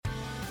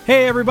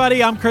Hey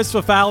everybody, I'm Chris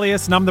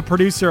Fafalius, and I'm the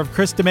producer of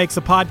Krista Makes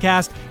a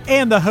Podcast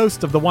and the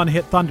host of the One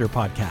Hit Thunder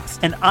podcast.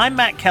 And I'm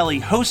Matt Kelly,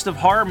 host of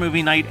Horror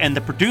Movie Night and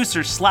the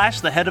producer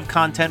 / the head of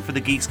content for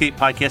the Geekscape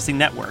Podcasting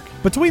Network.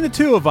 Between the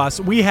two of us,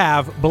 we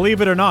have,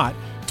 believe it or not,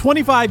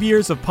 25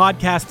 years of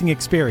podcasting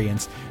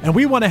experience, and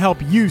we want to help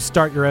you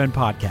start your own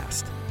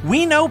podcast.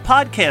 We know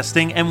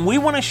podcasting, and we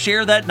want to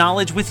share that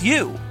knowledge with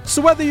you.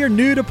 So whether you're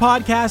new to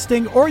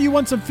podcasting or you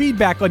want some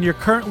feedback on your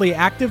currently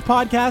active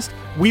podcast,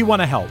 we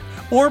want to help.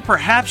 Or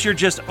perhaps you're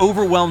just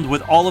overwhelmed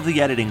with all of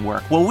the editing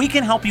work. Well, we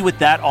can help you with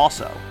that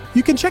also.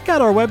 You can check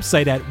out our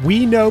website at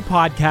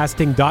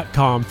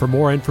weknowpodcasting.com for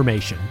more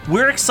information.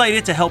 We're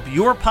excited to help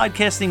your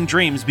podcasting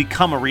dreams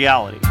become a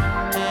reality.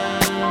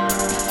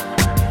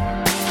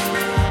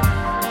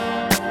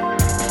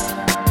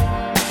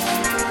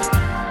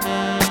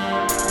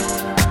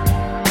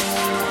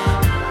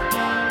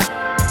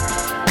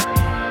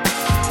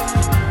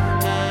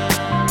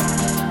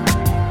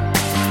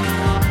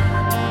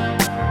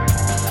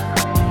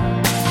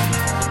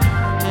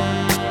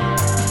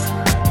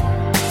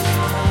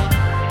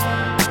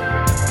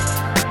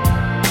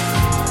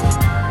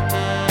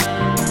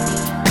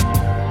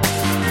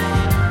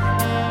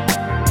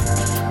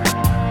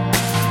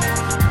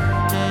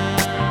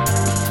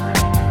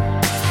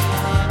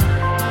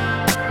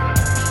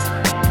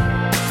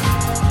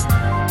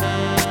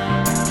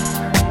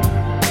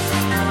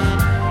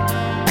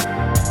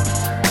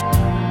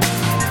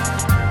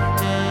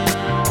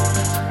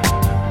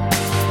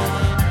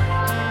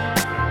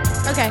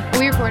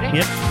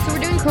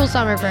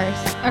 Summer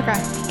first. Okay.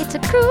 It's a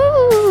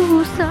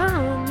cruel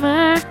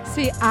summer.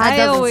 See, that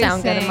doesn't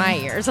sound good in my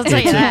ears. I'll tell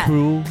you that.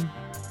 It's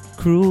a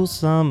cruel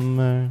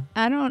summer.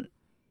 I don't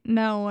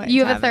know what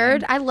you have a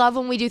third? I love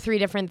when we do three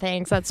different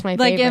things. That's my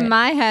favorite. Like in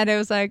my head, it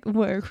was like,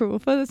 we're cruel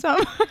for the summer.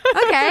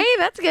 Okay,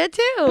 that's good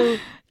too.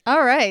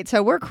 All right,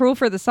 so we're cruel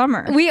for the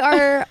summer. We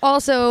are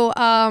also,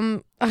 I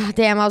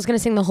was going to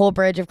sing the whole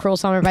bridge of Cruel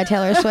Summer by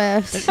Taylor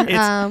Swift. It's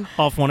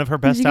off one of her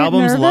best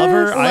albums, nervous?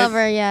 Lover.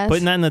 Lover, yes.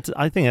 Putting that in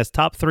I think that's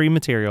top 3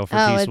 material for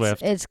T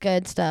Swift. It's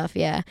good stuff,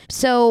 yeah.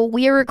 So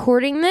we are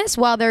recording this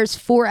while there's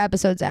 4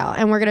 episodes out,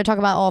 and we're going to talk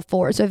about all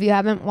 4. So if you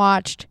haven't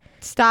watched...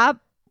 Stop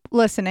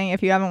listening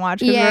if you haven't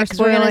watched, because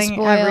we're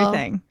spoiling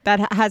everything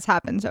that has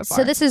happened so far.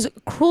 So this is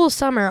Cruel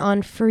Summer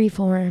on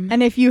Freeform.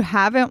 And if you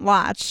haven't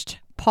watched...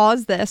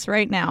 Pause this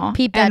right now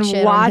Peep that and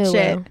shit watch on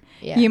Hulu. it.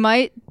 Yeah. You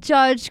might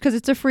judge because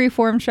it's a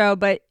freeform show,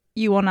 but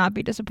you will not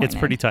be disappointed. It's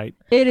pretty tight.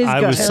 It is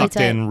I good. was Really sucked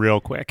tight. in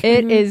real quick.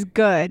 It is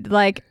good.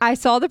 Like, I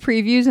saw the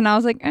previews and I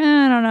was like, I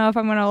don't know if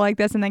I'm going to like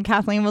this. And then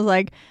Kathleen was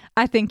like,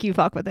 I think you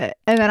fuck with it.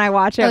 And then I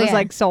watched it. I was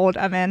like, sold.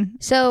 I'm in.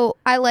 So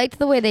I liked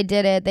the way they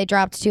did it. They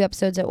dropped 2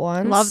 episodes at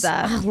once. Love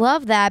that. I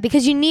love that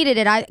because you needed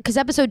it. Because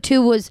episode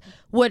 2 was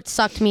what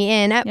sucked me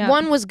in.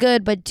 1 was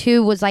good, but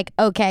 2 was like,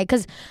 okay.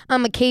 Because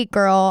I'm a Kate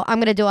girl. I'm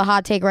going to do a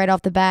hot take right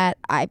off the bat.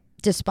 I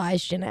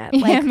despise Jeanette.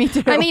 Like, yeah, me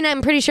too. I mean,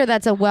 I'm pretty sure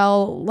that's an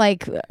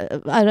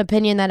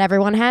opinion that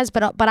everyone has,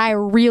 but I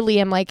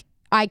really am like,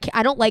 I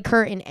don't like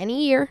her in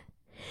any year.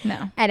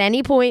 No. At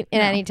any point,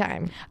 at any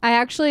time. I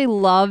actually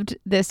loved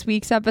this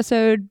week's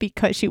episode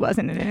because she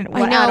wasn't in it.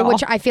 I know,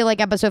 which I feel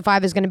like episode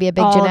 5 is going to be a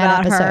big Jeanette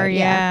about episode. her,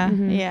 yeah.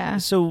 Mhm. Yeah.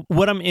 So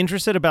what I'm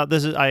interested about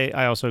this is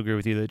I also agree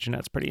with you that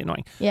Jeanette's pretty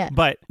annoying. Yeah.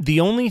 But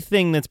the only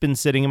thing that's been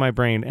sitting in my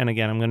brain, and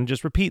again, I'm going to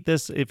just repeat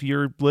this. If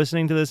you're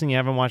listening to this and you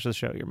haven't watched the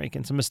show, you're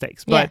making some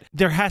mistakes. But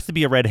there has to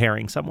be a red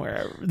herring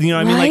somewhere. You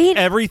know what I mean?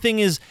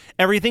 Like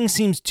everything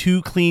seems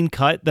too clean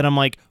cut that I'm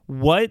like,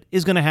 what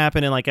is going to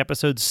happen in like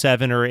episode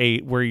 7 or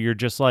 8 where you're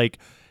just like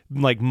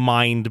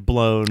mind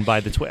blown by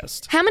the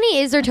twist? How many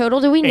is there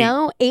total? Do we 8.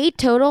 know? 8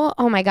 total?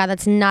 Oh my God,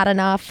 that's not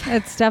enough.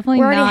 It's definitely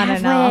We're already not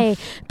halfway.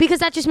 enough. Because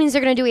that just means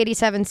they're going to do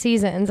 87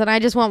 seasons, and I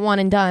just want one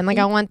and done. Like,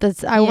 I want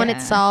this. I want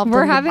it solved.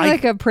 We're and- having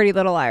like a Pretty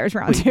Little Liars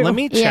round Wait, 2. let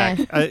me check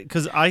Yeah.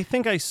 because I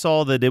think I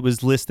saw that it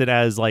was listed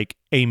as like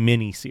a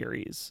mini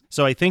series.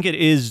 So I think it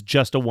is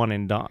just a one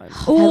and done.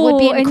 That would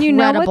be and you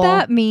know what incredible.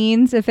 that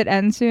means if it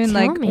ends soon?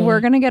 Tell like, me.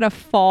 we're going to get a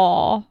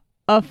fall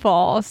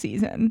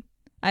season,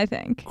 I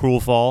think. Cruel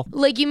Fall.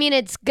 Like, you mean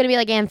it's going to be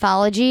like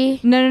anthology?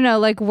 No.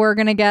 Like, we're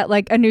going to get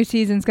like a new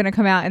season's going to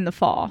come out in the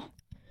fall.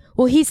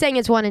 Well, he's saying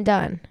it's one and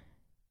done.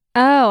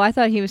 Oh, I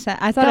thought he was saying,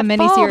 I thought a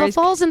mini The series.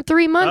 fall's in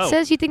 3 months. Oh,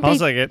 Says you think I was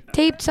they like it.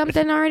 taped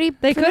something already?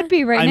 They for could that?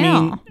 be right I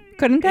now. mean,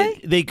 Couldn't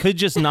they? They could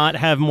just not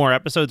have more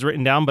episodes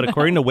written down, but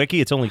according to Wiki,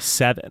 it's only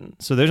 7.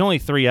 So there's only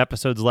 3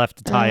 episodes left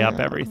to tie up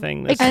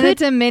everything. This And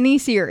it's a mini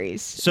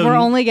series. So we're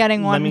only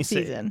getting let one me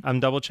season. See.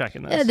 I'm double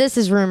checking this. This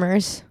is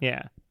rumors.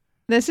 Yeah.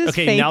 This is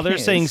Okay, fake now they're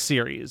news. saying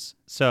series.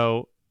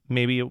 So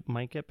maybe it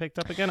might get picked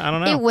up again. I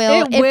don't know. It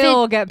will. It If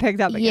will get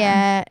picked up again.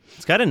 Yeah.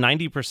 It's got a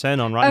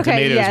 90% on Rotten Okay,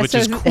 Tomatoes, yeah, which so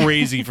is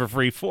crazy for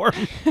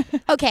Freeform.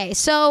 Okay,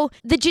 so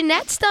the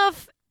Jeanette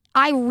stuff,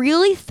 I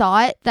really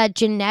thought that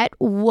Jeanette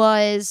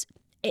was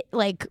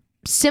like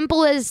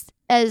simple as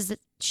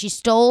she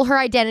stole her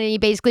identity.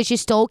 Basically, she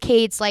stole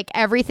Kate's like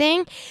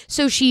everything.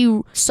 So she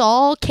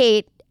saw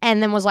Kate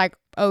and then was like,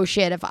 oh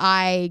shit, if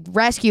I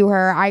rescue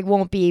her, I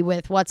won't be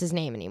with what's his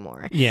name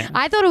anymore. Yeah.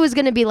 I thought it was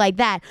going to be like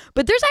that.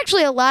 But there's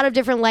actually a lot of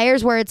different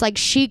layers where it's like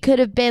she could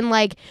have been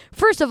like,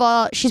 first of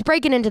all, she's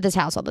breaking into this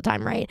house all the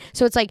time, right?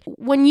 So it's like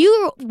when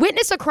you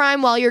witness a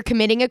crime while you're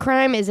committing a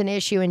crime is an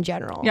issue in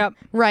general. Yep.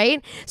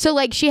 Right? So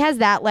like she has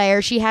that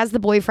layer. She has the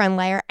boyfriend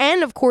layer.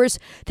 And of course,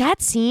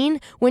 that scene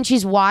when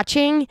she's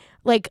watching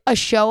like a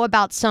show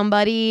about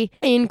somebody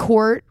in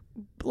court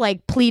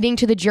like pleading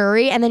to the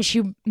jury and then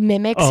she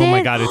mimics it. Oh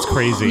my God, it's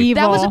crazy.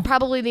 That was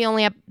probably the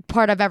only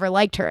part I've ever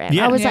liked her in.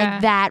 Yeah. I was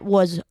like, that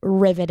was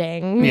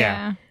riveting.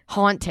 Yeah.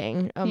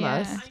 Haunting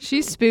almost. Yeah.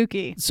 She's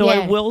spooky. So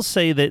I will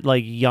say that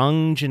like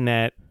young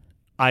Jeanette,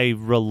 I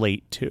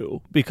relate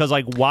to because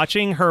like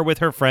watching her with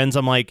her friends,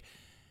 I'm like,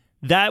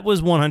 that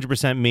was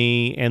 100%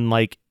 me and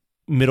like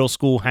middle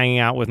school hanging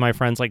out with my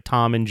friends like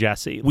Tom and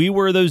Jesse. We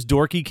were those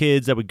dorky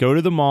kids that would go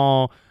to the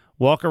mall,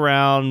 walk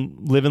around,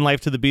 living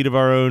life to the beat of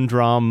our own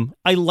drum.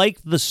 I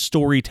liked the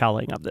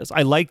storytelling of this.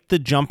 I liked the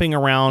jumping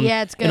around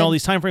in all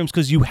these time frames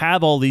because you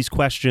have all these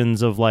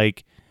questions of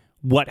like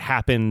what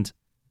happened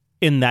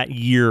in that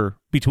year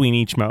between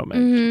each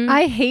moment. Mm-hmm.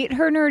 I hate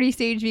her nerdy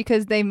stage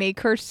because they make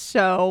her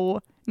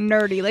so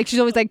nerdy. Like she's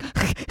always like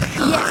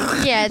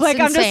yeah, it's like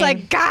insane. I'm just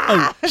like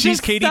God. Oh,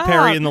 she's Katy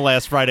Perry in the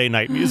last Friday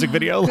Night music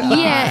video.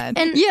 Yeah,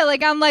 and yeah,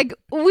 like I'm like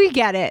we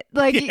get it.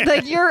 Like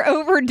like you're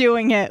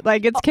overdoing it.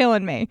 Like it's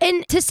killing me.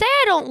 And to say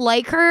I don't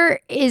like her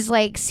is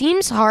like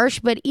seems harsh,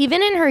 but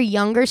even in her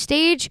younger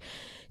stage,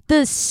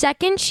 the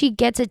second she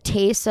gets a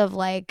taste of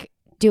like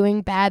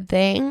doing bad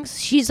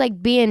things, she's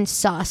like being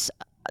sus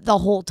the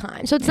whole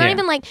time. So it's not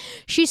even like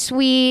she's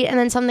sweet and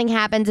then something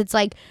happens. It's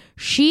like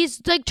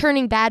she's like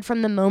turning bad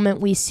from the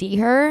moment we see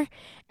her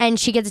and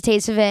she gets a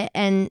taste of it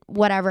and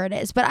whatever it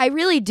is. But I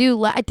really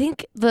do I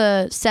think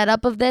the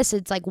setup of this,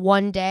 it's like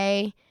one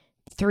day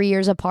 3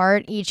 years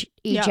apart each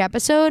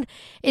episode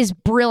is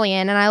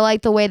brilliant, and I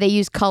like the way they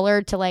use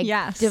color to like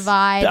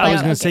divide. I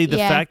was gonna say the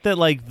fact that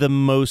like the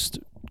most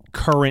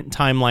current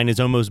timeline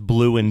is almost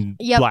blue and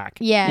black.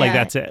 Yeah. Like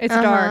that's it. It's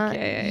dark.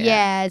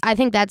 Yeah. I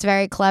think that's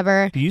very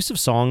clever. The use of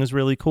song is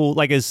really cool.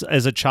 Like as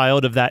a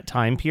child of that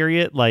time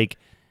period, like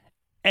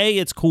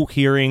it's cool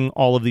hearing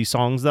all of these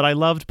songs that I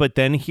loved, but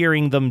then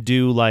hearing them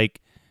do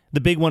like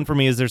the big one for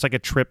me is there's like a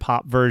trip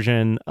hop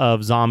version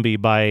of Zombie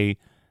by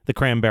the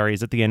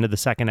Cranberries at the end of the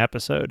second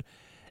episode.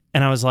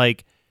 And I was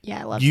like,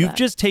 yeah, I love You've that.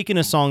 just taken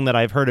a song that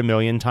I've heard a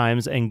million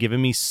times and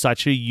given me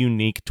such a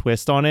unique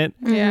twist on it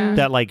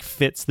that like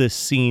fits this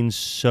scene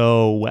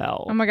so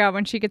well. Oh my God,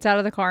 when she gets out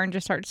of the car and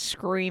just starts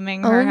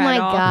screaming her Oh my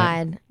head off.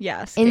 God.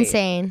 Yes. Kate.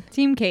 Insane.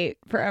 Team Kate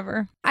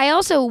forever. I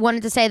also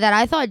wanted to say that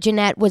I thought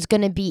Jeanette was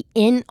going to be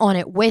in on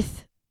it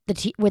with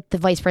the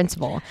vice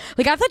principal.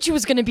 Like I thought she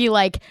was going to be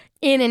like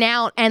in and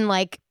out and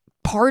like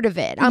part of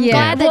it. I'm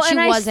glad that she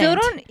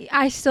wasn't.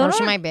 I still she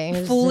don't might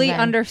be. fully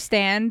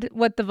understand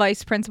what the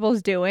vice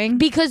principal's doing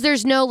because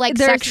there's no like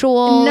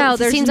sexual. No,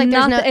 there seems like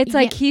nothing. There's no. It's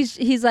like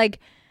he's like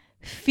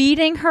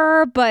feeding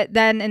her, but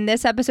then in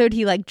this episode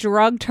he like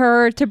drugged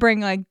her to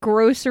bring like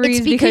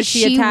groceries because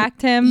she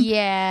attacked him.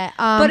 Yeah,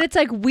 but it's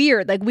like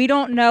weird. Like we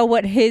don't know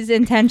what his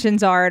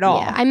intentions are at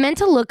all. Yeah, I meant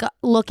to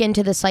look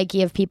into the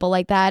psyche of people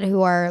like that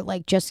who are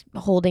like just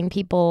holding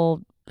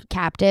people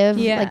captive,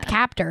 like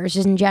captors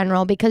just in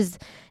general, because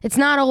it's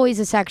not always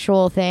a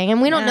sexual thing,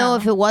 and we don't know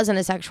if it wasn't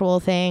a sexual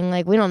thing.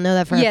 Like we don't know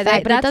that for a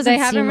fact. But it doesn't. They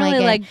haven't really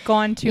like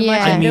gone too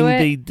much into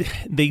it.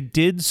 They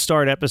did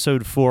start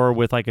episode 4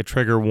 with like a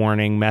trigger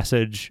warning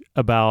message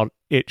about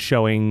it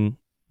showing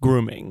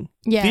grooming.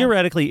 Yeah.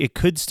 Theoretically, it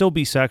could still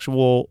be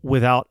sexual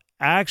without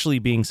actually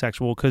being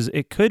sexual, because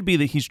it could be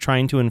that he's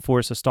trying to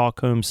enforce a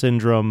Stockholm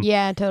syndrome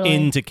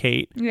into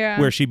Kate,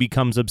 where she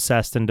becomes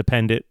obsessed and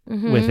dependent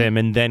with him,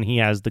 and then he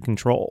has the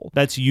control.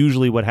 That's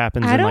usually what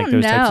happens in like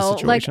those types of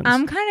situations. Like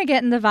I'm kind of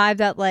getting the vibe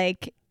that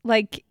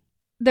like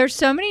there's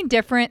so many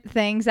different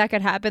things that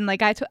could happen.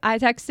 Like I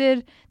texted,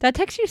 did I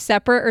text you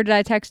separate, or did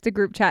I text the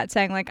group chat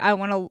saying like I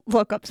want to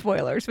look up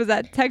spoilers? Was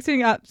that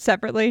texting up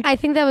separately? I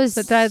think that was.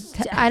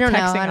 I don't know.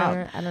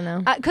 I don't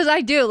know. Because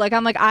I do. Like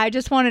I'm like I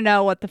just want to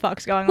know what the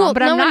fuck's going on,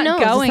 but I'm not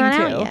going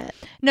to.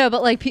 No,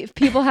 but like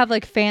people have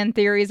like fan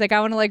theories. Like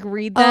I want to like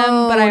read them,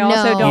 but I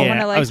also don't want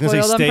to like spoil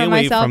them for myself. I was gonna say stay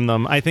away from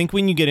them. I think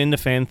when you get into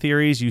fan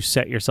theories, you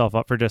set yourself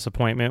up for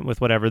disappointment with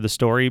whatever the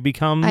story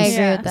becomes. I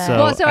agree with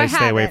that. So I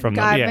stay away from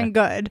them. I've been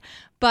good.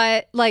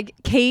 But like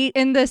Kate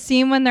in the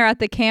scene when they're at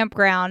the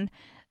campground,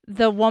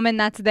 the woman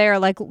that's there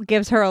like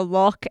gives her a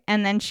look,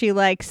 and then she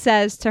like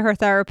says to her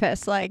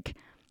therapist like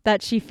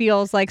that she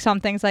feels like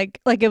something's like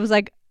it was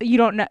like you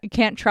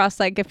can't trust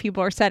like if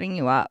people are setting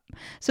you up.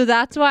 So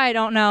that's why I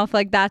don't know if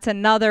like that's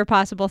another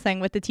possible thing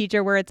with the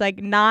teacher where it's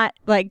like not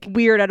like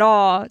weird at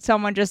all.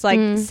 Someone just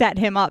like set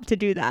him up to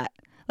do that.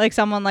 Like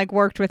someone like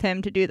worked with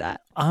him to do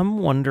that. I'm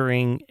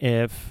wondering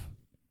if.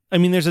 I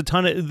mean, there's a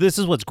ton of. This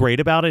is what's great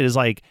about it is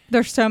like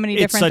there's so many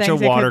different things. It's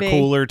such a water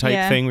cooler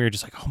type thing where you're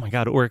just like, oh my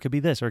God, or it could be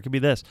this, or it could be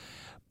this.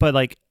 But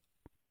like,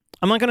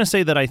 I'm not going to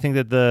say that I think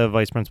that the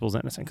vice principal's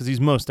innocent, because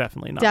he's most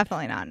definitely not.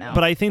 Definitely not, no.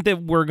 But I think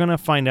that we're going to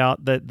find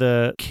out that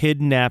the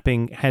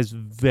kidnapping has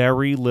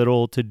very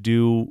little to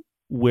do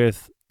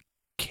with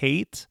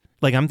Kate.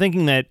 Like, I'm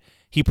thinking that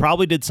he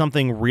probably did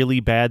something really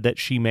bad that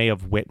she may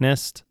have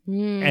witnessed,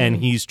 and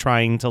he's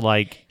trying to,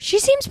 like... She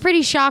seems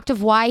pretty shocked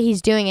of why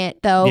he's doing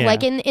it, though. Yeah.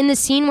 Like, in the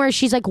scene where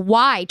she's like,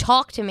 why?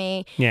 Talk to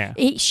me. Yeah.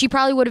 She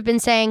probably would have been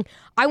saying,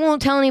 I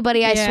won't tell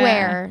anybody, I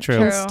swear.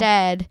 True.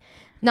 Instead.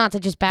 Not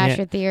to just bash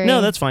your theory. No,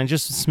 that's fine.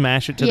 Just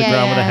smash it to the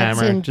ground with a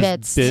hammer. It's in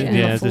just bits in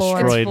the floor.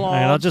 destroyed. It's All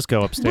right, I'll just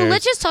go upstairs. Well,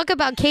 let's just talk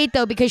about Kate,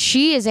 though, because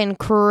she is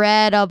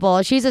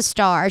incredible. She's a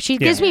star. She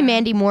gives me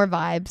Mandy Moore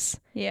vibes.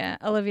 Yeah,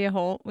 Olivia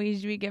Holt.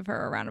 We give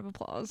her a round of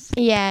applause.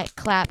 Yeah,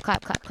 clap,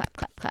 clap, clap, clap,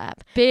 clap,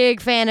 clap. Big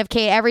fan of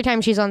Kate. Every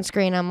time she's on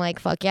screen, I'm like,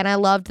 fuck yeah. And I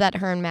loved that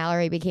her and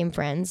Mallory became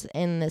friends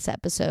in this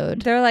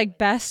episode. They're like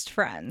best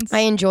friends. I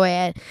enjoy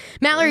it.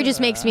 Mallory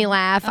just makes me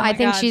laugh. Oh I my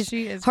think God, she's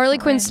she is Harley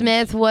Quinn cringe.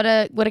 Smith. What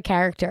a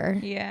character.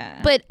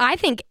 Yeah. But I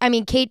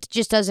mean, Kate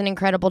just does an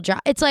incredible job.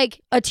 It's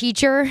like A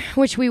Teacher,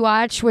 which we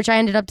watched, which I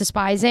ended up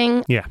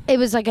despising. Yeah. It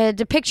was like a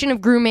depiction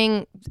of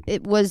grooming.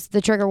 It was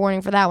the trigger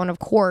warning for that one, of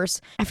course.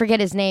 I forget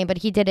his name,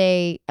 but he did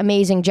a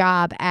amazing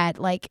job at,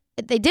 like,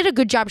 they did a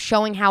good job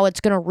showing how it's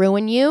going to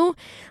ruin you.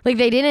 Like,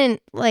 they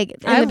didn't, like,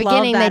 in the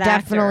beginning, they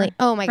definitely...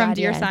 Oh, my God, From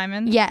Dear yeah.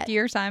 Simon? Yeah.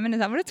 Dear Simon, is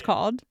that what it's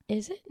called?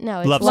 Is it? No,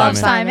 it's Love Love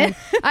Simon.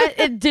 Simon.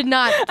 It did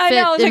not fit I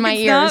know, in my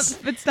ears.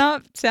 It's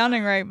not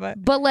sounding right,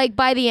 but... But, like,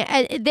 by the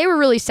end, they were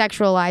really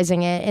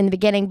sexualizing it in the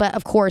beginning, but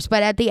of course,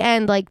 but at the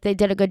end, like, they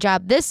did a good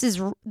job. This is,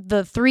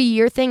 the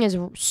 3-year thing is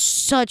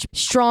such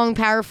strong,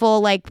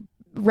 powerful, like,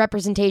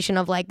 representation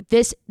of, like,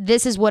 this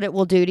is what it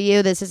will do to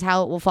you. This is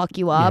how it will fuck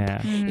you up.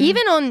 Yeah.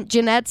 Even on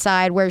Jeanette's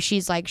side, where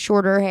she's, like,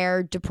 shorter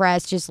hair,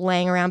 depressed, just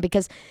laying around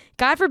because,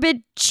 God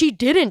forbid, she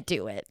didn't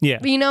do it. Yeah.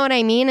 You know what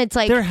I mean? It's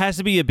like... There has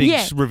to be a big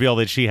reveal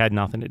that she had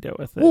nothing to do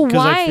with it. Well, 'Cause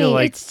I feel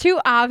why? like It's too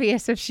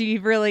obvious if she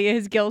really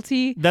is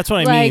guilty. that's what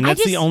I like, mean.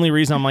 That's the only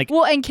reason I'm like,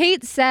 Well, and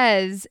Kate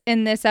says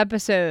in this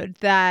episode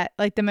that,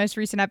 like, the most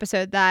recent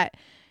episode, that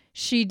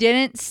she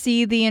didn't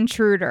see the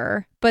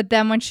intruder, but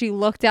then when she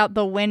looked out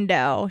the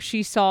window,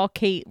 she saw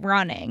Kate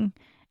running,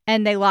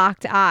 and they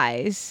locked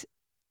eyes,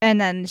 and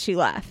then she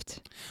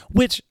left.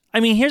 which, I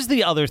mean, here's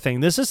the other thing.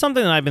 This is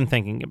something that I've been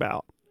thinking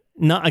about.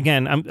 Not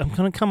again, I'm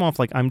going to come off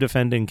like I'm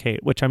defending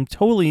Kate, which I'm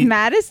totally...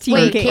 Matt is team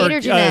Wait, Kate. Kate or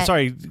Jeanette?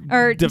 Sorry,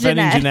 Or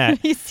defending Jeanette.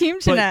 He's team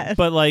Jeanette.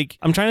 But, like,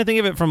 I'm trying to think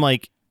of it from,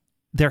 like,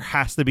 there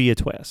has to be a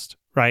twist,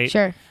 right?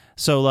 Sure.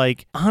 So,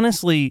 like,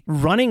 honestly,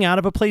 running out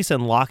of a place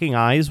and locking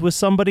eyes with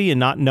somebody and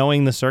not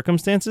knowing the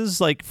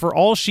circumstances, like, for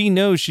all she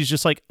knows, she's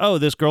just like, oh,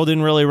 this girl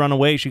didn't really run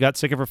away. She got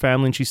sick of her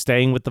family and she's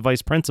staying with the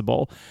vice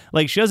principal.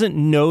 Like, she doesn't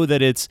know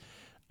that it's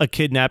a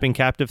kidnapping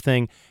captive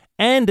thing.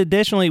 And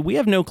additionally, we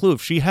have no clue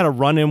if she had a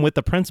run-in with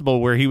the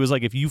principal where he was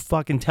like, if you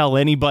fucking tell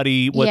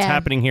anybody what's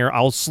happening here,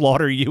 I'll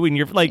slaughter you. And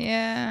you're like,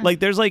 like,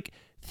 there's, like,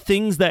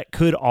 things that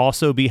could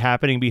also be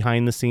happening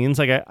behind the scenes.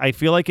 Like, I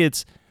feel like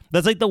that's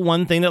like the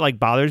one thing that, like,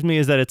 bothers me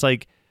is that it's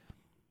like,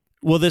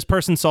 well, this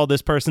person saw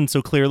this person,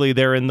 so clearly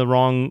they're in the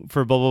wrong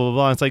for blah, blah, blah,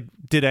 blah. It's like,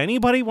 did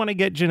anybody want to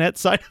get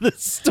Jeanette's side of the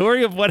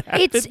story of what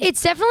happened?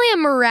 It's definitely a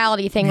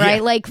morality thing, right?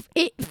 Yeah. Like,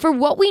 for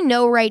what we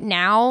know right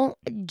now,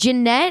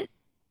 Jeanette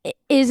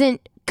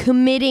isn't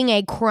committing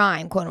a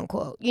crime, quote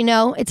unquote. You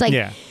know, it's like,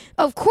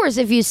 of course,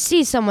 if you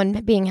see someone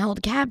being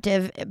held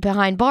captive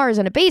behind bars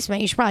in a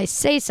basement, you should probably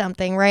say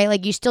something, right?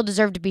 Like, you still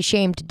deserve to be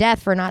shamed to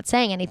death for not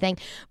saying anything,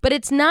 but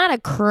it's not a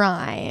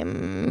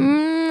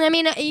crime. I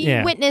mean,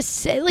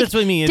 witness, like, that's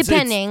what I mean.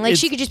 Depending, like,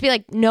 she could just be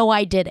like, no,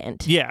 I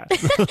didn't. Yeah.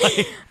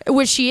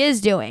 Which she is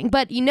doing.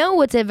 But you know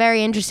what's a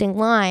very interesting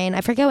line?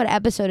 I forget what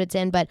episode it's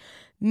in, but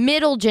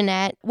middle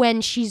Jeanette, when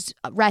she's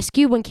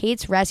rescued, when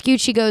Kate's rescued,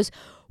 she goes,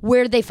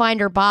 where did they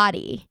find her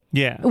body?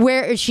 Yeah.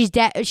 Where she's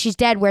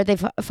dead, where they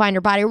find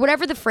her body, or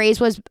whatever the phrase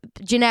was.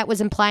 Jeanette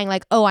was implying,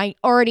 like, oh, I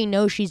already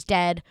know she's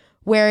dead.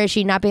 Where is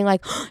she? Not being like,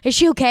 oh, is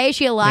she okay? Is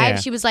she alive? Yeah.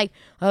 She was like,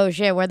 oh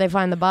shit, where'd they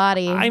find the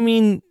body? I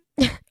mean,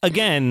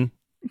 again,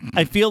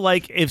 I feel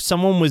like if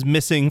someone was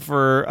missing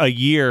for a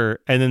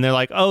year and then they're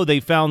like, oh, they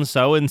found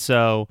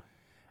so-and-so,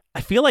 I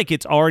feel like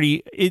it's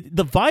already...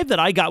 the vibe that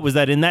I got was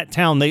that in that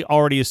town, they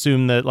already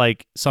assumed that,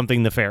 like,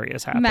 something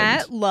nefarious happened.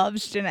 Matt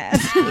loves Jeanette.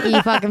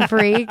 You fucking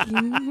freak.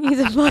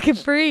 He's a fucking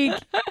freak.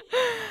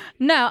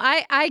 No,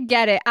 I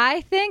get it.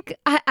 I think,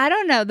 I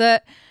don't know,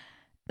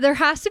 there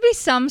has to be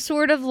some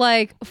sort of,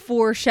 like,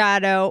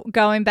 foreshadow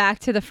going back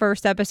to the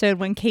first episode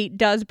when Kate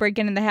does break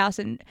into the house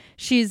and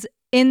she's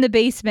in the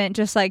basement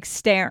just, like,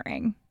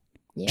 staring.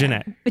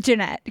 Yeah.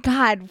 Jeanette.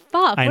 God,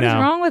 fuck. What is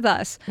wrong with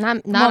us? Not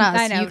us,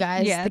 I know. you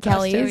guys. Yeah, the us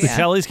Kellys. too, The yeah.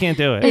 Kellys can't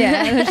do it.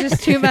 Yeah, there's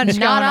just too much going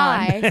Not on.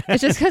 I.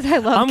 It's just because I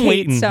love I'm Kate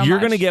waiting. so You're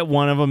much. going to get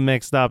one of them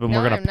mixed up and No,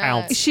 we're going I'm to not.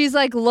 pounce. She's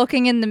like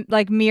looking in the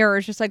like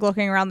mirrors, just like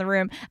looking around the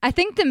room. I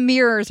think the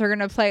mirrors are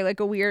gonna play like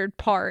a weird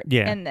part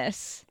in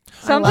this.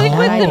 Something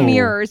with the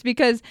mirrors,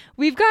 because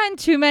we've gotten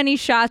too many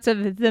shots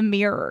of the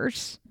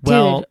mirrors.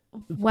 Well,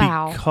 Dude,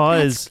 wow.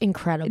 because that's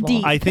incredible.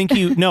 Deep. I think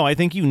you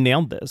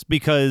nailed this,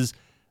 because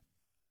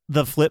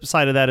the flip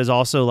side of that is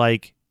also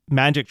like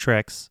magic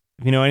tricks.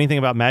 If you know anything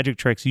about magic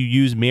tricks, you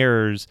use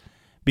mirrors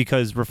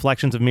because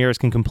reflections of mirrors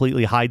can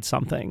completely hide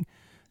something.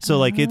 So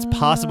like it's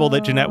possible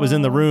that Jeanette was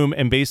in the room,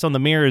 and based on the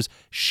mirrors,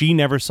 she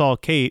never saw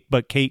Kate,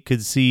 but Kate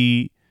could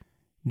see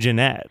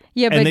Jeanette.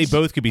 Yeah, and they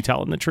both could be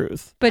telling the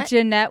truth. But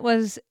Jeanette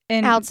was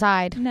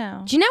outside.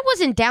 No. Jeanette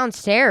wasn't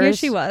downstairs. Yeah,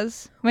 she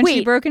was. When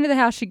she broke into the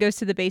house, she goes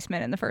to the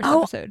basement in the first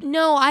episode.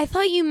 No, I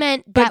thought you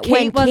meant but that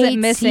when Kate wasn't Kate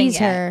missing sees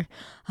her.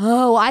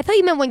 Oh, I thought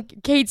you meant when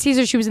Kate sees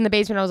her, she was in the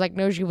basement. I was like,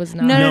 no, she was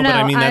not. No. But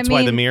I mean, that's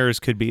why the mirrors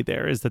could be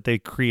there, is that they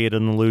create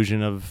an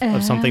illusion of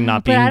something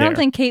not being there. But I don't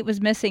think Kate was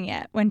missing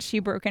yet when she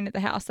broke into the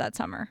house that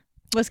summer.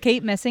 Was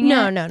Kate missing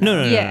it?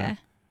 No. Yeah.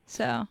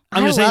 So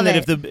I'm just saying that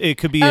if it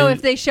could be.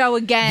 if they show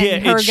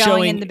again her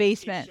going in the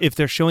basement. If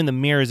they're showing the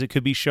mirrors, it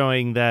could be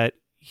showing that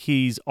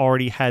he's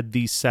already had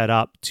these set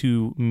up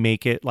to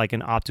make it like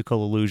an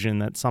optical illusion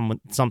that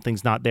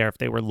something's not there if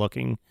they were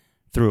looking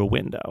through a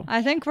window.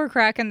 I think we're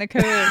cracking the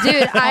code.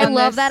 Dude, I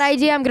love that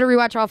idea. I'm going to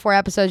rewatch all 4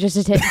 episodes just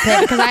to take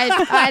because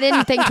I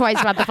didn't think twice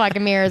about the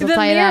fucking mirrors. I'll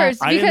tell you that.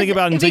 I didn't think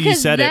about it until you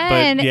said it,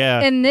 but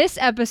yeah. In this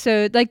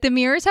episode, like the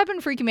mirrors have been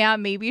freaking me out.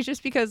 Maybe it's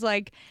just because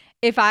like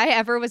if I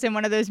ever was in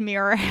one of those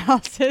mirror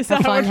houses,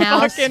 a fun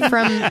house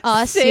from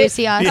Us, you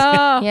see Us.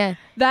 Yeah.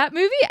 That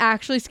movie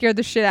actually scared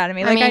the shit out of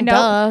me. Like I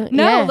know.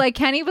 Like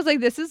Kenny was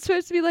like, "This is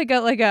supposed to be like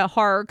a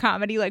horror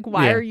comedy. Like,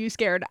 why are you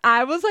scared?"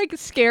 I was like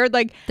scared.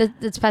 Like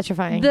it's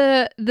petrifying.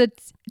 The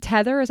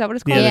tether, is that what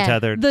it's called? Yeah, the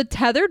tethered. The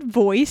tethered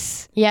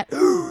voice. Yeah.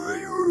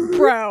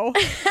 Bro,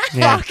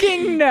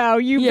 fucking no!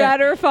 You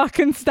better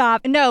fucking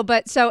stop. No,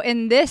 but so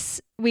in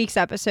this week's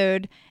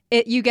episode,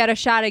 you get a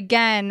shot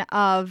again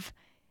of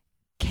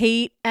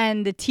Kate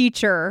and the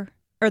teacher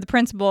or the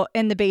principal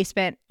in the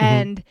basement,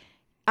 and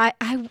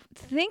I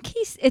think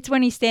it's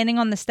when he's standing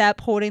on the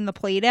step holding the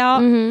plate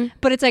out,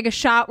 but it's like a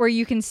shot where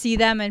you can see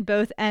them in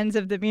both ends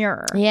of the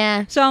mirror.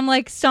 Yeah. So I'm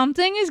like,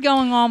 something is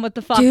going on with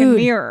the fucking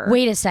mirror.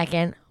 Wait a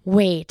second.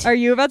 Wait. Are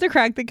you about to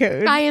crack the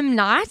code? I am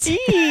not.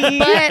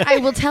 But I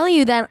will tell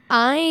you that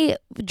I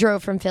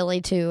drove from Philly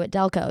to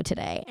Delco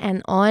today,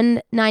 and on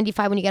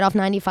 95, when you get off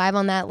 95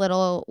 on that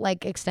little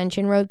like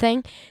extension road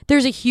thing,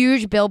 there's a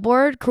huge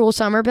billboard, Cruel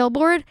Summer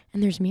billboard,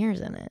 and there's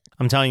mirrors in it.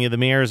 I'm telling you, the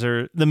mirrors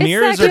are going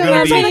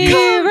to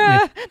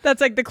be.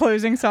 That's like the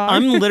closing song.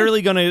 I'm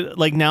literally going to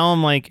like now.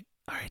 I'm like,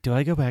 all right, do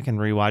I go back and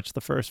rewatch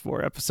the first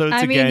 4 episodes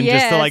again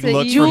just to like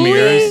look for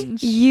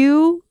mirrors?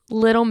 You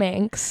little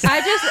minx.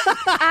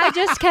 I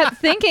just kept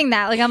thinking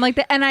that. Like I'm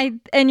like,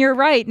 and you're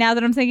right. Now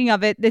that I'm thinking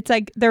of it, it's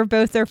like they're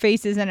both their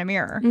faces in a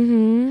mirror.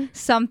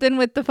 Something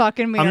with the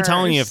fucking mirrors. I'm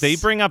telling you, if they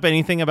bring up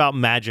anything about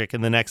magic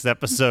in the next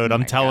episode,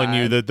 I'm telling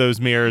you that those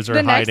mirrors are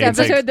hiding. The next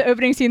episode, the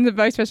opening scene, the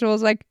vice principal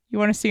is like, "You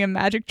want to see a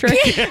magic trick?"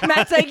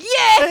 Matt's like,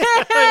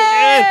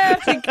 "Yeah!"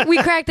 Like,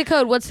 we cracked the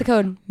code. What's the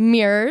code?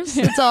 Mirrors.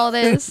 That's all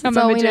it is. I'm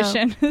a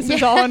magician. This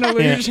is all an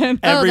illusion.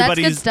 Oh, that's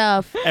good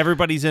stuff.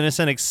 Everybody's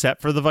innocent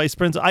except for the vice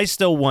principal. I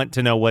still want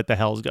to know what the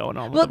hell's going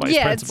on with the vice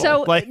principal.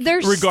 So like,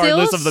 there's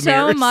regardless still of the so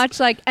mirrors. much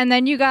like, and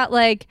then you got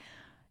like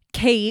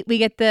Kate. We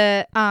get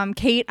the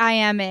Kate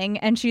IMing,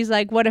 and she's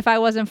like, "What if I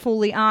wasn't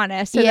fully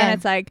honest?" And then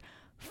it's like,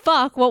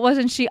 "Fuck, what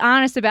wasn't she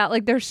honest about?"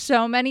 Like, there's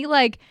so many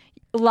like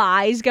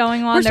lies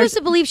going on. We're supposed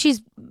to believe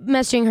she's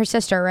messaging her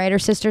sister, right? Her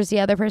sister's the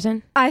other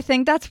person. I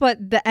think that's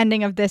what the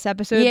ending of this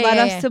episode led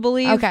us to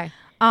believe. Okay.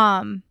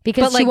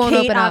 Because but like she won't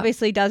Kate open up.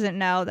 obviously doesn't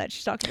know that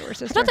she's talking to her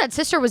sister. I thought that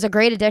sister was a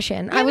great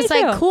addition. Yeah, I was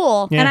me like, too.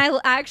 cool. Yeah. And I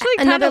actually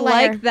kind of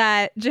like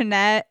that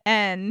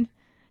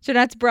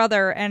Jeanette's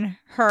brother and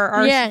her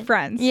are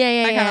friends.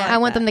 Yeah. I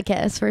want them to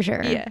kiss for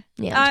sure. Yeah.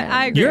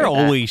 I agree. You're with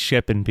that. always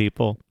shipping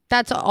people.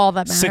 That's all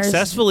that matters.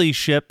 Successfully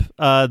ship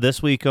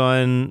this week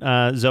on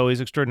Zoe's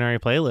Extraordinary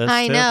Playlist.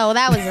 I know,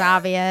 that was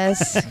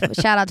obvious.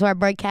 Shout out to our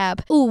break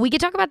cap. Ooh, we could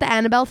talk about the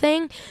Annabelle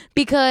thing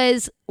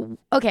because,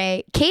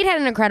 okay, Kate had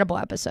an incredible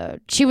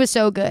episode. She was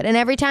so good. And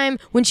every time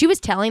when she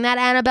was telling that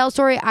Annabelle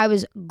story, I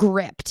was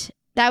gripped.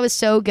 That was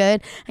so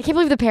good. I can't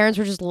believe the parents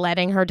were just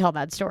letting her tell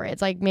that story.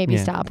 It's like, maybe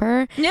stop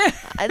her. Yeah.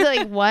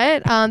 Like,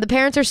 what? The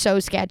parents are so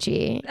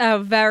sketchy. Oh,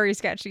 very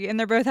sketchy. And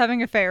they're both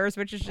having affairs,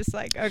 which is just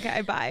like,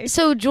 okay, bye.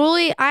 So,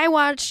 Julie, I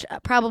watched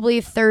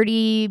probably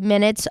 30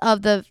 minutes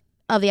of the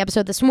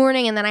episode this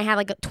morning, and then I had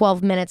like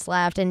 12 minutes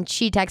left, and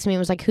she texted me and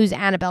was like, "Who's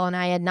Annabelle?" And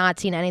I had not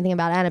seen anything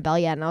about Annabelle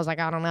yet, and I was like,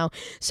 I don't know.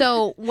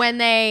 So when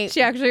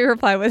she actually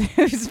replied with,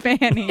 "Who's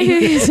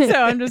Fanny?" So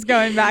I'm just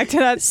going back to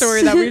that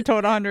story that we've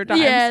told 100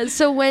 times. Yeah.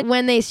 So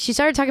when she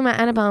started talking about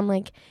Annabelle, I'm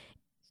like,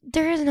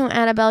 there is no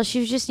Annabelle.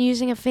 She was just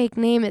using a fake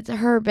name. It's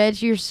her,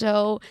 bitch. You're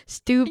so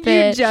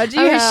stupid. You judgy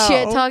I was hoe.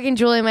 shit talking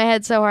Julie in my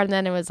head so hard, and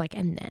then it was like,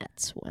 and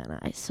that's when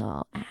I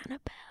saw Annabelle.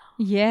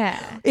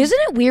 Yeah. Isn't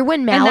it weird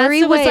when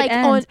Mallory was like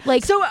on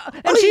like so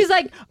and she's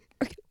like,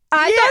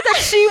 I thought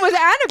that she was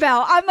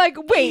Annabelle. I'm like,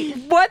 wait,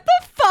 what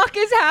the fuck? fuck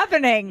is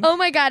happening? Oh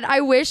my God,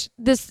 I wish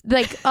this,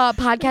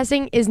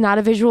 podcasting is not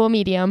a visual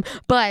medium,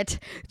 but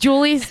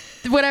Julie's,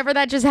 whatever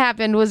that just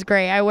happened was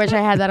great. I wish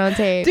I had that on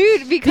tape.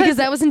 Dude, because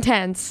that was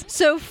intense.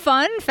 So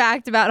fun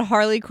fact about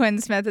Harley Quinn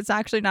Smith. It's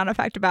actually not a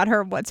fact about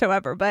her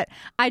whatsoever, but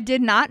I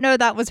did not know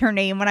that was her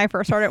name when I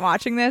first started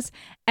watching this.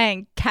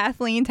 And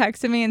Kathleen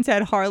texted me and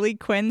said Harley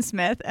Quinn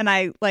Smith, and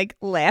I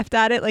laughed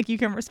at it. You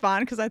can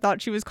respond, because I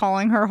thought she was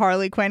calling her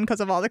Harley Quinn because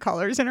of all the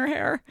colors in her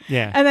hair.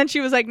 Yeah. And then she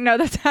was like, no,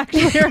 that's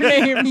actually her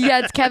name. Yeah,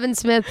 it's Kevin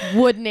Smith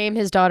would name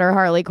his daughter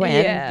Harley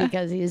Quinn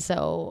because he's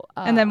so.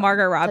 And then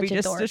Margot Robbie such a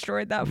just dork.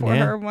 destroyed that for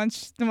her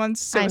once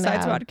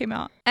Suicide Squad came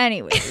out.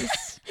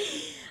 Anyways.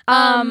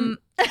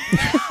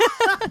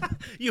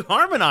 You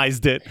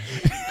harmonized it.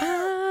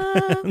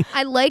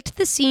 I liked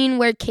the scene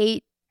where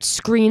Kate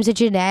screams at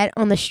Jeanette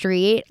on the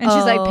street, and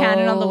she's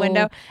panning on the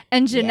window,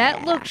 and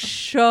Jeanette looks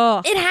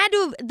shook. It had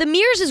to. The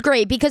mirrors is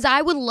great, because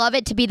I would love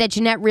it to be that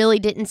Jeanette really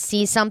didn't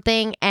see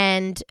something,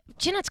 and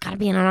Jeanette's got to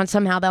be in on it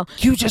somehow, though.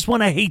 You just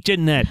want to hate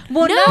Jeanette.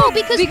 Well, no,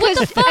 because what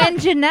the fuck?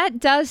 And Jeanette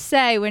does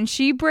say when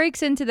she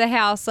breaks into the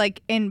house,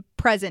 in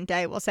present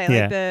day, we'll say,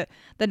 the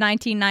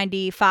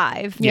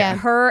 1995. Yeah.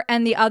 Her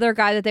and the other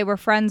guy that they were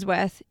friends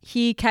with,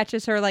 he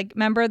catches her.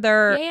 Remember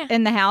they're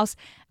in the house.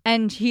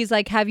 And he's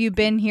like, have you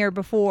been here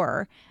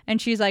before?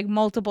 And she's like,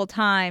 multiple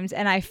times.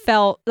 And I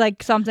felt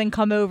something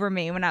come over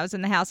me when I was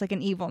in the house,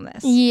 an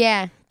evilness.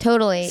 Yeah,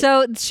 totally.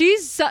 So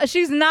she's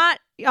not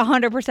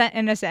 100%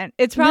 innocent.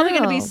 It's probably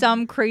going to be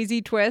some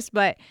crazy twist,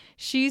 but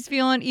she's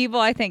feeling evil.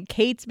 I think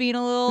Kate's being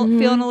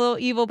feeling a little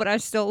evil, but I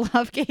still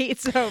love Kate.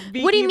 So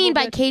what do you mean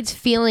by Kate's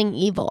feeling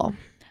evil?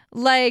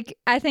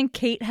 I think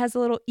Kate has a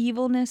little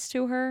evilness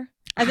to her.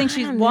 I think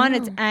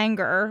it's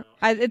anger.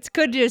 It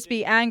could just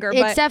be anger.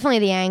 It's definitely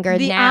the anger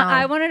now.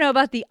 I want to know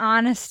about the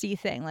honesty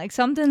thing.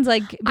 Something's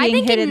being I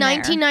think hidden in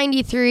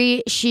 1993,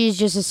 there. She's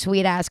just a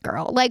sweet ass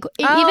girl.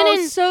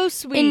 So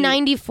sweet. In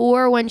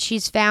 94, when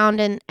she's found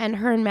and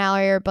her and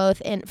Mallory are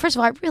both in. First of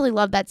all, I really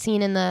love that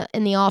scene in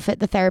the office,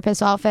 the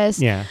therapist's office.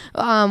 Yeah.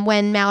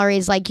 When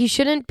Mallory's like, you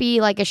shouldn't be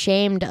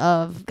ashamed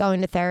of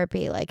going to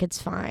therapy.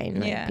 It's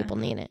fine. People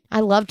need it.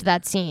 I loved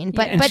that scene.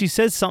 But she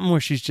says something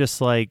where she's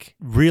just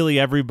really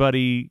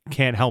everybody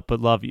can't help but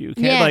love you.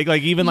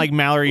 Even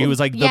Mallory, who was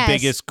the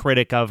biggest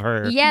critic of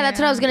her. Yeah, that's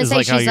what I was gonna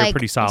say. She's she's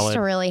pretty solid. I used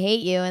to really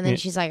hate you, and then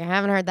she's like, I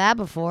haven't heard that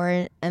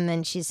before, and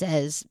then she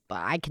says, but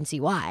I can see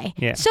why.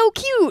 Yeah. So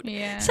cute.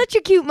 Yeah. Such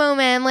a cute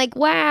moment.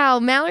 Wow,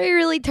 Mallory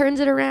really turns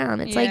it around.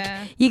 It's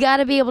you got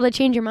to be able to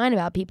change your mind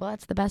about people.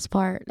 That's the best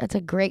part. That's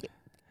a great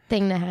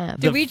thing to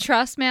have. Do we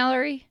trust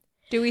Mallory?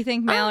 Do we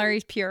think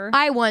Mallory's pure?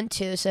 I want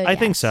to, so I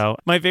think so.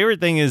 My favorite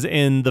thing is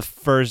in the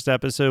first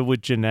episode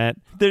with Jeanette.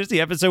 There's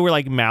the episode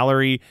where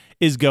Mallory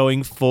is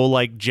going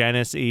full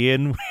Janice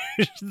Ian,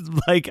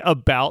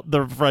 about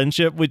the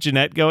friendship with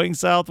Jeanette going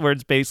south, where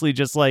it's basically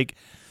just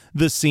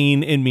the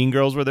scene in Mean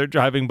Girls where they're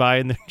driving by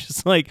and they're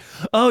just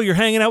oh, you're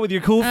hanging out with your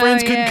cool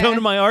friends, couldn't come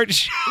to my art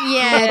show.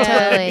 Yeah,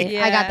 totally.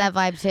 I got that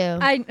vibe too.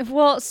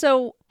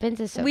 Vince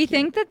is so we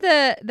cute. think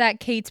that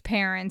Kate's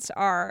parents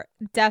are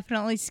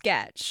definitely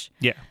sketch.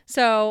 Yeah.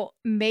 So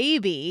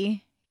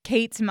maybe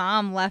Kate's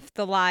mom left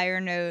the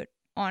liar note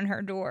on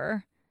her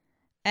door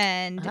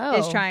and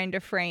is trying to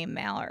frame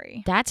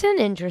Mallory. That's an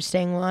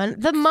interesting one.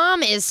 The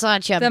mom is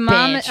such a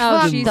bitch.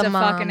 Fuck she's the a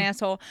mom. fucking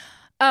asshole.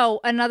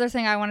 Oh, another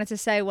thing I wanted to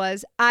say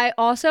was I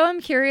also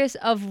am curious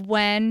of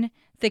when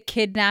the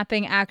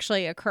kidnapping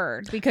actually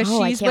occurred, because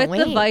she's with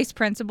the vice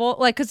principal.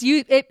 Because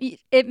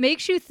it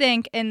makes you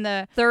think in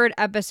the third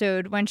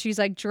episode when she's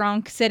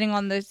drunk sitting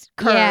on the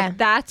curb,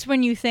 that's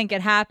when you think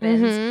it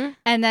happens. Mm-hmm.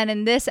 And then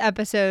in this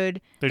episode,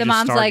 they're the just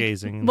mom's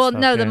stargazing and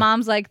stuff, the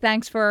mom's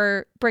thanks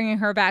for bringing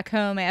her back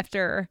home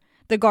after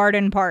the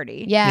garden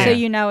party. Yeah.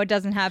 So it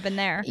doesn't happen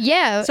there.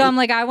 Yeah. So I'm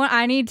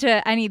I need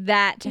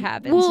that to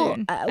happen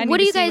soon. What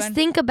do you guys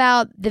think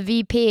about the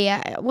VP?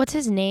 What's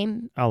his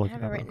name? I'll look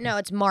it up. No,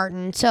 it's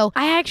Martin. So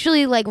I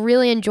actually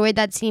really enjoyed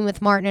that scene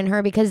with Martin and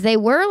her, because they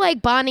were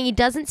bonding. He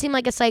doesn't seem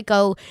like a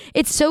psycho.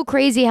 It's so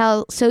crazy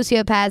how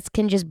sociopaths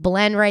can just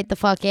blend right the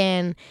fuck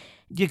in.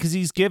 Yeah, because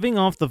he's giving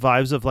off the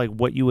vibes of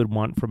what you would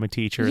want from a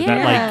teacher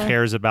that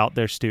cares about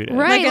their student.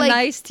 Right. A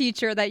nice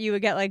teacher that you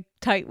would get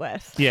tight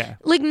with. Yeah.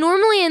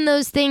 Normally in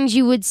those things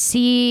you would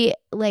see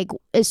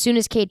as soon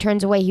as Kate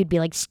turns away, he'd be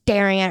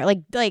staring at her,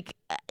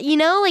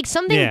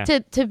 something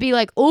to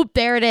be oh,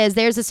 there it is,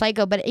 there's a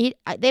psycho. But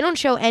they don't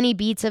show any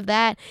beats of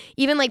that.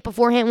 Even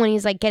beforehand when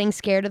he's getting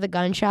scared of the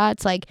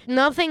gunshots,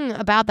 nothing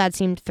about that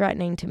seemed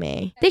threatening to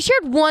me. They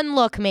shared one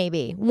look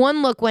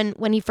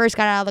when he first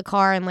got out of the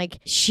car, and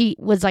she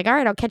was all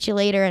right, I'll catch you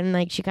later,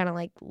 and she kind of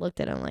looked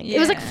at him it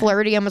was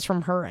flirty almost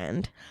from her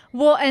end.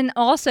 Well, and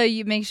also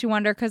it makes you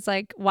wonder, because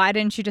why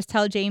didn't she just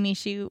tell Jamie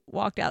she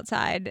walked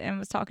outside and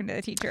was talking to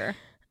the teacher?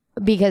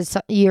 Because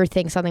you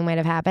think something might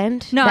have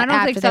happened? No, I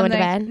don't think they went to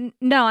something. bed?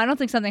 No, I don't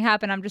think something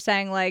happened. I'm just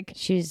saying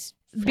she's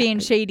being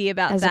shady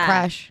about as that. a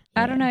crush.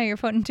 I don't know. You're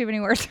putting too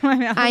many words in my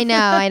mouth. I know.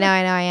 I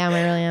am.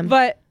 I really am.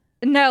 But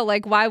No,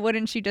 like why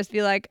wouldn't she just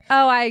be like,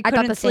 oh, I thought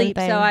couldn't the same sleep,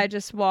 thing. so I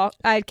just walked.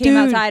 I came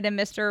outside and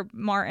Mr.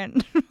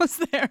 Martin was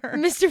there.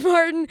 Mr.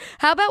 Martin.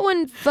 How about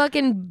when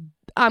fucking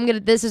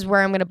this is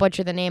where I'm gonna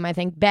butcher the name, I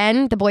think.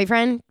 Ben, the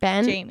boyfriend?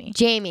 Ben?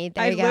 Jamie.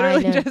 There you go. I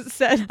literally just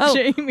said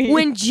Jamie.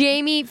 When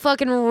Jamie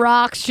fucking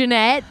rocks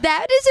Jeanette,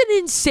 that is an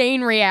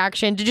insane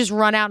reaction to just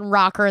run out and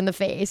rock her in the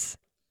face.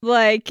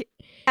 Like,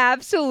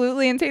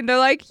 absolutely insane. They're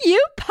like,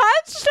 you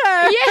punched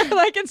her. Yeah.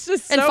 Like, it's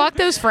just so... And fuck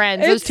those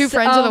friends. Those two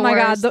friends are the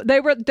worst. Oh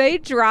my God. They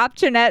dropped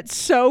Jeanette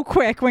so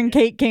quick when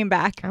Kate came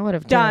back. I would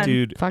have done.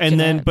 Dude, fuck and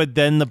Jeanette.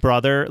 then the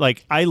brother,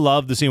 like, I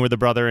love the scene where the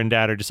brother and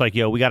dad are just like,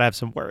 yo, we gotta have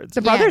some words.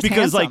 The brother's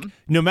because handsome. like,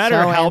 no matter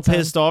So how handsome.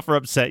 pissed off or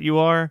upset you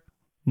are,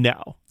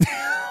 no.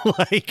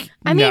 Like,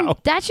 I mean, no.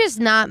 that's just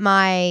not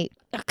my...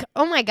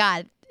 Oh my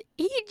God.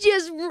 He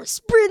just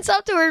sprints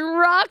up to her and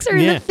rocks her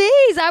in Yeah. the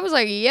face. I was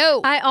like,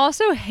 yo. I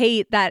also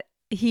hate that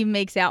he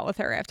makes out with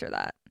her after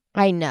that.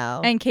 I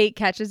know. And Kate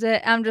catches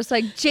it. I'm just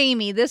like,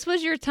 Jamie, this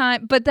was your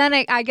time. But then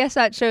I guess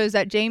that shows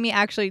that Jamie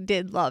actually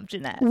did love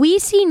Jeanette. We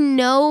see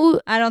no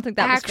I don't think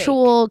that was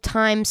actual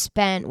time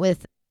spent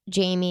with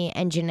Jamie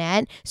and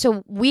Jeanette,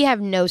 so we have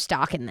no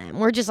stock in them.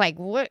 We're just like,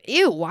 what?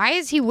 Ew, why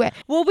is he wet?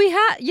 Well, we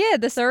had,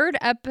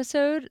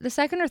 the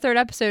second or third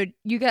episode,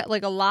 you get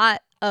like a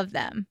lot of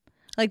them.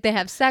 Like they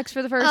have sex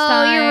for the first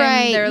time. You're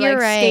right. They're you're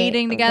like right.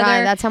 skating together.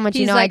 God, that's how much you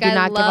He's know like, I do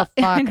not love-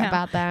 give a I fuck know.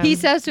 about them. He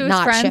says to his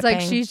not friends, like,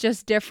 shipping. she's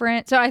just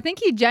different. So I think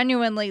he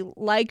genuinely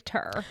liked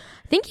her.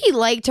 I think he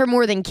liked her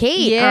more than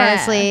Kate, Yeah.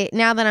 honestly,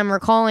 now that I'm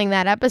recalling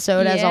that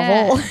episode as a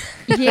Yeah. whole.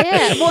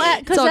 Yeah. Well,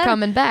 It's all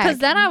coming back. Because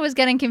then I was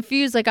getting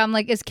confused. Like, I'm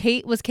like,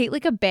 was Kate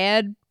like a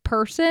bad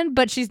person?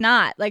 But she's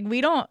not. Like,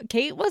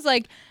 Kate was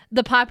like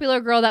the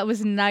popular girl that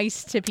was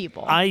nice to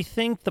people. I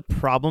think the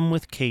problem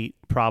with Kate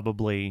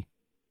probably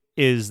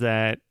is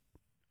that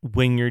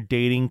when you're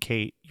dating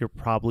Kate, you're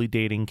probably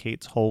dating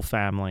Kate's whole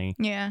family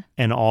yeah.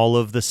 and all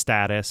of the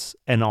status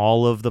and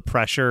all of the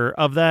pressure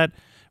of that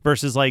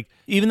versus like,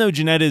 even though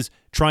Jeanette is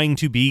trying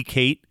to be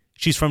Kate,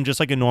 she's from just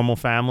like a normal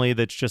family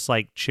that's just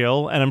like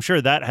chill. And I'm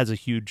sure that has a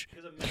huge...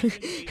 Because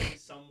imagine dating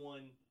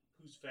someone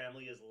whose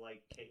family is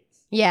like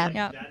Kate's. Yeah. Like,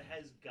 Yep. that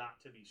has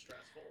got to be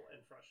stressful and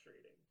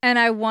frustrating. And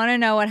I want to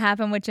know what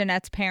happened with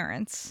Jeanette's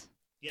parents.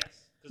 Yes,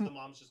 because the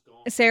mom's just gone.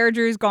 Sarah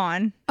Drew's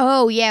gone.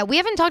 Oh, yeah. We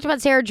haven't talked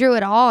about Sarah Drew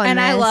at all.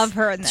 And I this. love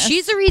her in this.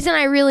 She's the reason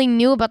I really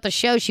knew about the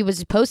show. She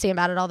was posting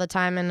about it all the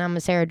time, and I'm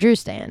a Sarah Drew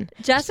stan.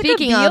 Jessica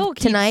Speaking Biel of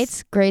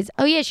tonight's grades,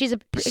 oh yeah, she's a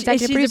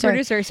executive she's producer. a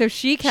producer, so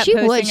she kept She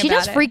posting would. She about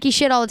does it. freaky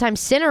shit all the time.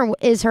 Sinner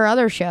is her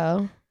other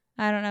show.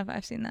 I don't know if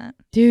I've seen that.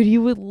 Dude,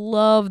 you would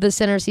love the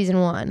Sinner season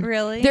 1.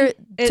 Really? They're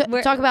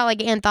Where- talk about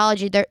like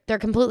anthology. They're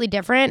completely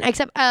different,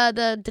 except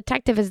the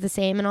detective is the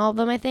same in all of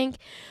them. I think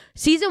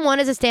season 1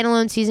 as a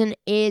standalone season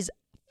is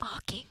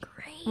fucking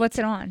great. What's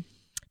it on?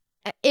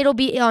 It'll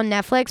be on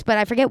Netflix, but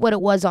I forget what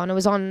it was on. It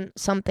was on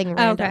something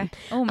random. Okay.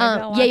 Oh my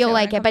God. Yeah, you'll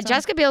like it. But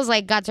Jessica Biel's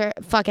like got her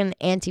fucking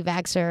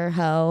anti-vaxxer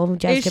hoe.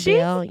 Jessica she?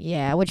 Biel,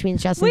 yeah, which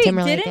means Justin Wait,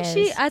 Timberlake didn't is.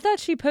 she? I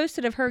thought she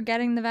posted of her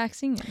getting the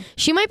vaccine.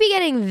 She might be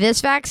getting this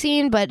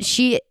vaccine, but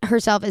she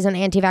herself is an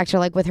anti-vaxxer,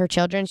 like with her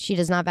children. She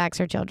does not vax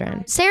her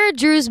children. Sarah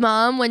Drew's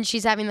mom, when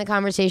she's having the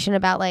conversation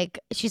about like,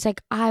 she's like,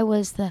 I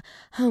was the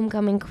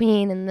homecoming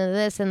queen and the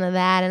this and the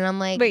that, and I'm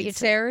like, Wait,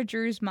 Sarah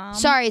Drew's mom?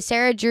 sorry,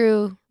 Sarah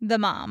Drew, The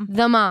mom.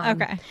 the mom,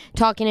 Okay.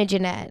 talking to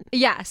Jeanette.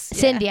 Yes. yeah.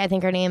 Cindy, I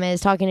think her name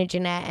is, talking to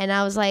Jeanette, and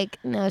I was like,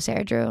 no,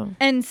 Sarah Drew.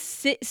 And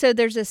so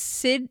there's a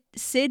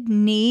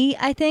Sydney,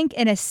 I think,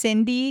 and a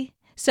Cindy.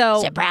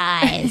 So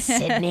Surprise,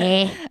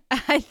 Sydney.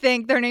 I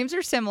think their names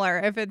are similar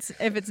if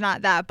it's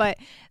not that. But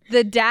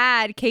the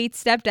dad,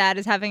 Kate's stepdad,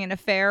 is having an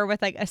affair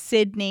with like a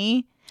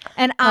Sydney.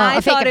 And I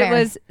a fake thought affair. it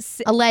was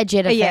Alleged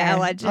affair. Yeah,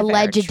 alleged affair.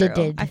 Alleged True.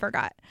 did. I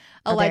forgot.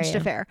 Oh, there Alleged you go.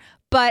 affair.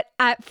 But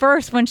at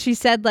first, when she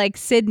said like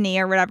Sydney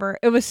or whatever,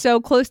 it was so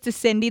close to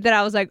Cindy that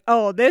I was like,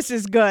 oh, this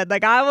is good.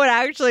 Like, I would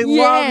actually love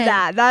Yeah.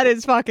 that. That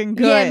is fucking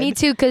good. Yeah, me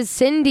too. Because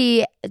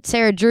Cindy,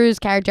 Sarah Drew's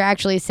character,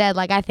 actually said,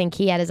 like, I think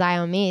he had his eye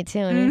on me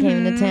too when he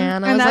came into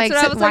town. I And was that's like,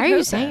 what I was why like, are you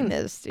okay. saying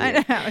this, dude? I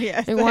know,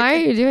 yes. Like, why are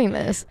you doing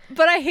this?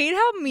 But I hate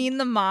how mean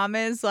the mom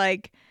is,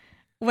 like,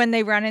 when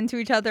they run into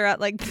each other at,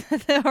 like,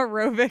 the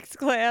aerobics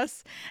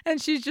class. And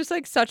she's just,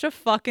 like, such a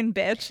fucking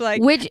bitch. Like,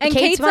 Which, and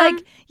Kate's like,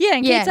 mom? yeah,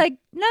 and Yeah. Kate's like,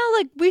 no,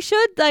 like, we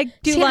should, like,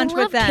 do See, I lunch love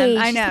with them. Kate.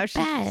 I She's know. the She's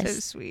so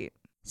best. sweet.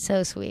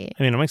 So sweet.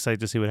 I mean, I'm excited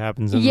to see what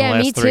happens in Yeah, the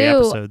last me 3 too.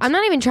 episodes. I'm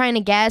not even trying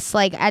to guess.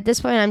 Like, at this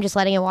point, I'm just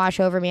letting it wash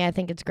over me. I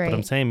think it's but I'm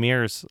great. saying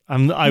Mirrors.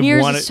 I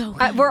Mirrors want is it. so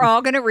good. We're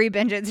all going to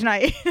re-binge it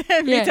tonight.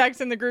 And Yeah. be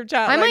texting the group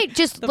chat. I like, might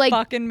just the like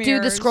fucking do the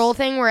mirrors. scroll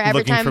thing where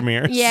every Looking time, for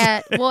mirrors.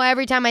 yeah. Well,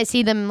 every time I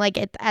see them like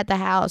at the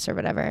house or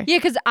whatever. Yeah,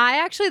 because I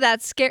actually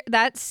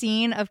that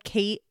scene of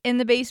Kate in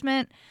the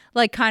basement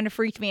like kind of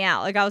freaked me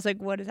out. Like I was like,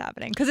 what is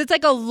happening? Because it's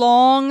like a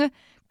long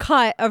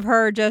cut of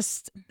her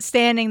just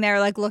standing there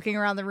like looking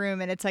around the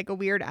room, and it's like a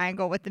weird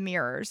angle with the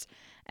mirrors.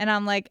 And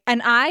I'm like,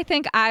 and I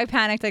think I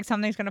panicked like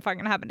something's gonna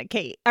fucking happen to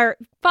Kate. Or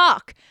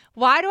fuck.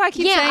 Why do I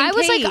keep saying I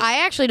was Kate? like,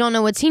 I actually don't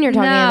know what scene you're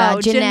talking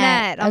about.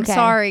 Jeanette. I'm Okay.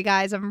 sorry,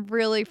 guys. I'm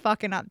really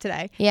fucking up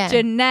today. Yeah.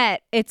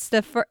 Jeanette. It's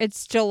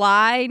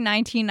July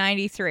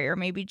 1993 or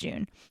maybe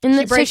June. And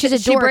She breaks she's a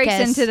She breaks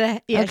Dorcas. into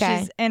the Okay.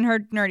 She's in her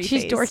nerdy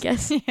She's phase.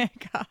 Dorcas. Yeah,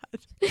 God.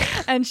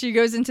 And she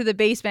goes into the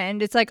basement,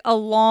 and it's like a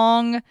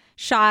long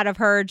shot of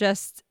her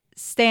just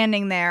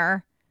standing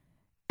there,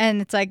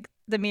 and it's like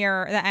the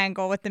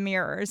angle with the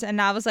mirrors,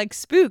 and I was like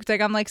spooked.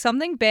 Like I'm like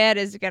something bad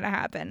is gonna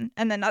happen,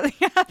 and then nothing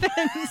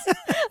happens.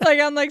 Like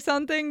I'm like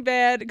something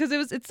bad because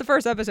it's the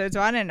first episode,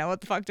 so I didn't know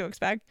what the fuck to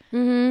expect.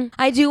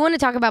 I do want to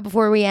talk about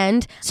before we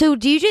end. So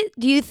do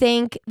you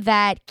think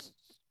that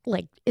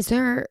like is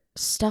there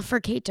stuff for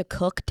Kate to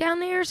cook down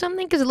there or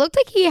something? Because it looked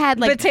like he had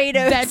like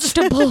Potatoes.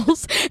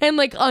 vegetables and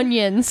like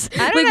onions. I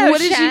don't like, know. What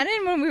did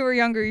Shannon, when we were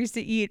younger, used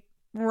to eat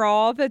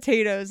raw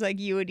potatoes like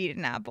you would eat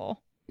an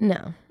apple.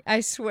 No.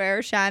 I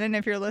swear, Shannon,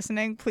 if you're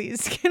listening,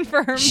 please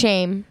confirm.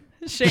 Shame.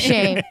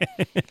 Shame.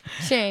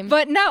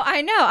 But no,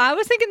 I know. I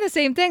was thinking the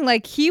same thing.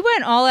 Like he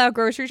went all out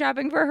grocery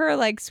shopping for her,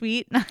 like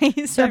sweet,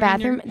 nice. The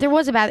bathroom. There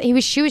was a bathroom.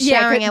 She was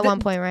showering at one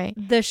point, right?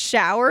 The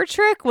shower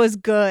trick was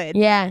good.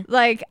 Yeah.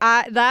 Like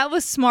that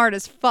was smart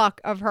as fuck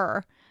of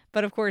her.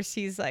 But of course,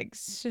 he's like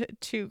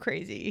too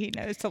crazy. He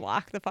knows to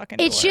lock the fucking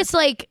door. It's just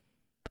like,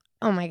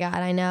 oh my God,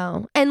 I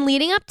know. And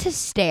leading up to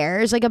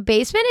stairs, like a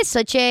basement is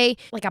such a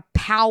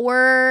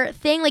power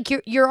thing. Like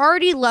you're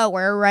already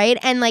lower, right?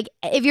 And like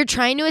if you're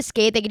trying to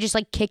escape, they could just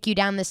like kick you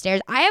down the stairs.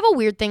 I have a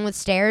weird thing with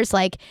stairs,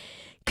 like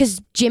because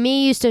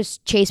Jimmy used to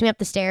chase me up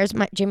the stairs.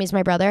 Jimmy's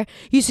my brother.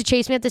 Used to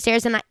chase me up the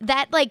stairs, and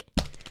that like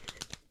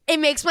it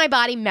makes my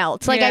body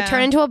melt. Like I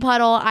turn into a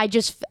puddle.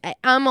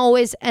 I'm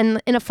always in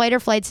a fight or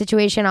flight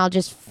situation. I'll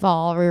just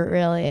fall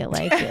really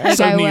like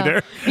so I neither.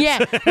 will.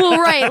 Yeah.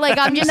 Well, right. Like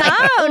I'm just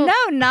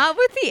no, not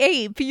with the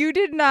ape. You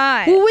did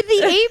not. Well, with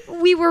the ape,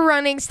 we were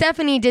running.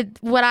 Stephanie did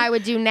what I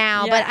would do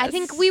now, but I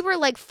think we were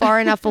like far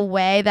enough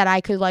away that I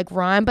could like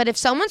run. But if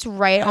someone's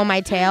right on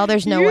my tail,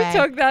 there's no way. You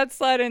took that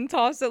sled and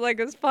tossed it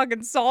like a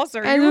fucking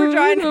saucer. I You were know,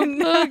 trying what to.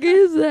 the fuck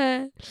is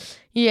that?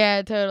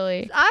 Yeah,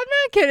 totally. I'm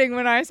not kidding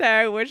when I say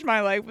I wish my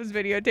life was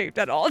videotaped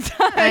at all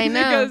times. I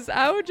know. Because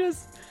I would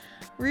just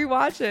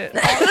rewatch it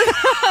all the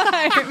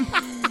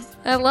time.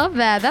 I love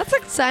that. That's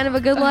a sign of a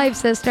good life,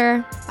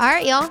 sister. All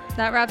right, y'all.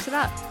 That wraps it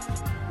up.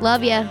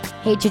 Love ya.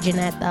 Hate you,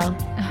 Jeanette, though.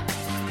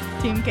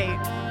 Team Kate.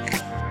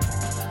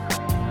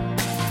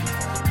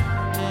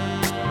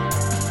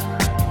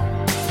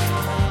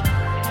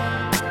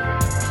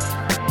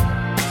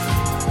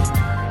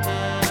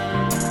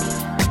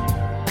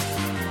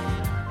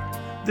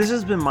 This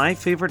has been My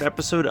Favorite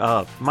Episode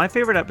Of. My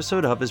Favorite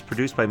Episode Of is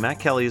produced by Matt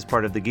Kelly as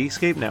part of the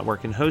Geekscape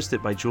Network and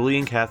hosted by Julie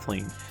and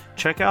Kathleen.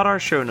 Check out our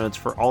show notes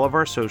for all of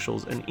our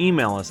socials and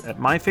email us at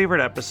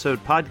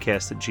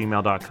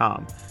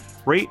myfavoriteepisodepodcast@gmail.com.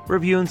 Rate,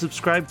 review, and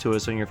subscribe to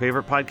us on your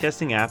favorite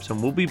podcasting apps,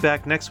 and we'll be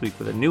back next week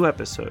with a new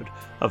episode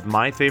of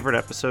My Favorite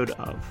Episode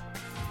Of.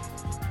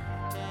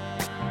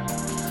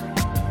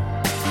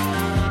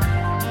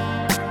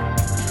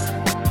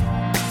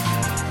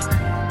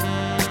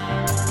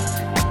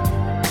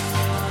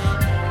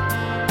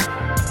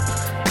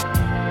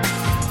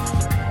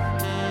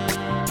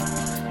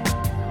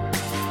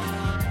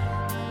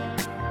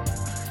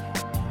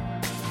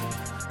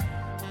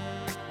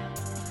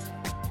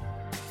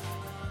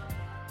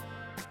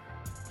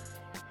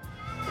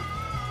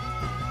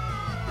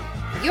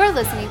 You're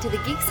listening to the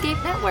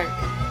Geekscape Network.